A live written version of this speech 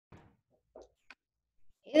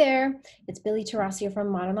Hey there, it's Billy Tarasio from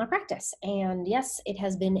Modern Law Practice. And yes, it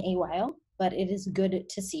has been a while, but it is good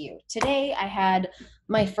to see you. Today I had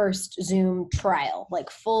my first Zoom trial, like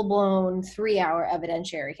full-blown 3-hour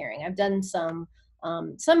evidentiary hearing. I've done some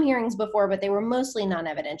hearings before, but they were mostly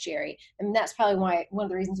non-evidentiary. And that's probably why one of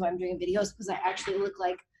the reasons why I'm doing videos, because I actually look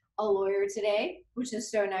like a lawyer today, which is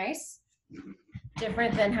so nice.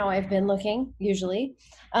 Different than how I've been looking usually.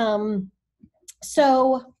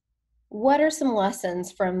 So what are some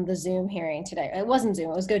lessons from the Zoom hearing today? It wasn't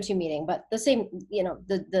Zoom, it was GoToMeeting, but the same,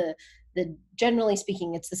 the generally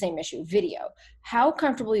speaking, it's the same issue, video. How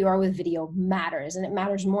comfortable you are with video matters, and it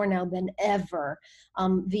matters more now than ever.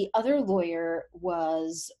 The other lawyer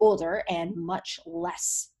was older and much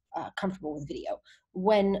less comfortable with video.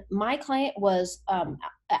 When my client was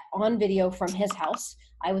on video from his house,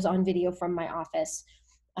 I was on video from my office.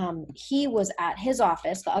 He was at his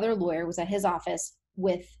office, the other lawyer was at his office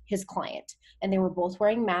with his client, and they were both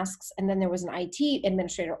wearing masks, and then there was an IT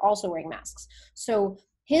administrator also wearing masks. So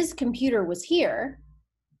his computer was here,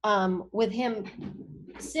 with him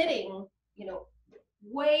sitting,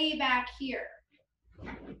 way back here,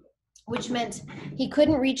 which meant he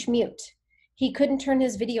couldn't reach mute. He couldn't turn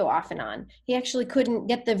his video off and on. He actually couldn't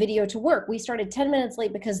get the video to work. We started 10 minutes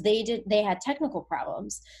late because they had technical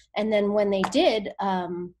problems. And then when they did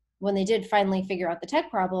finally figure out the tech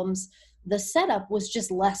problems, the setup was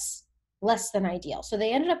just less than ideal. So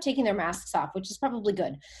they ended up taking their masks off, which is probably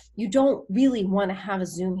good. You don't really want to have a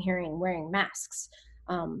Zoom hearing wearing masks.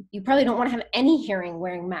 You probably don't want to have any hearing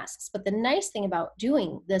wearing masks. But the nice thing about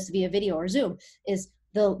doing this via video or Zoom is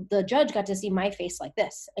the judge got to see my face like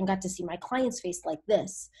this and got to see my client's face like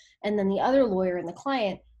this. And then the other lawyer and the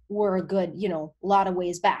client were a good, lot of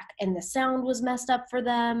ways back. And the sound was messed up for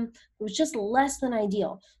them. It was just less than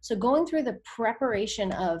ideal. So going through the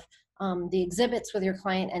preparation of the exhibits with your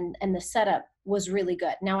client and the setup was really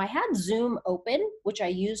good. Now I had Zoom open, which I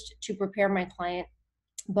used to prepare my client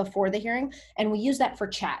before the hearing, and we used that for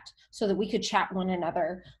chat so that we could chat one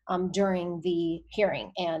another during the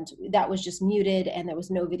hearing, and that was just muted and there was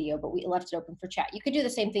no video, but we left it open for chat. You could do the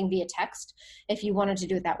same thing via text if you wanted to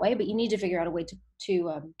do it that way, but you need to figure out a way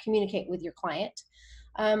to communicate with your client.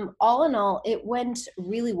 All in all, it went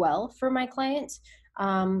really well for my client,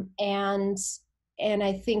 and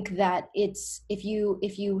I think that it's if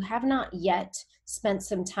you have not yet spent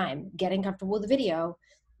some time getting comfortable with the video,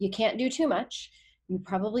 you can't do too much. You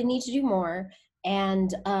probably need to do more,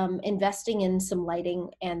 and investing in some lighting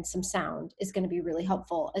and some sound is going to be really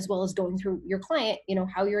helpful, as well as going through your client,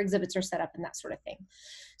 how your exhibits are set up and that sort of thing.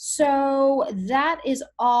 So that is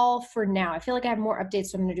all for now. I feel like I have more updates,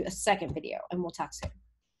 so I'm going to do a second video, and we'll talk soon.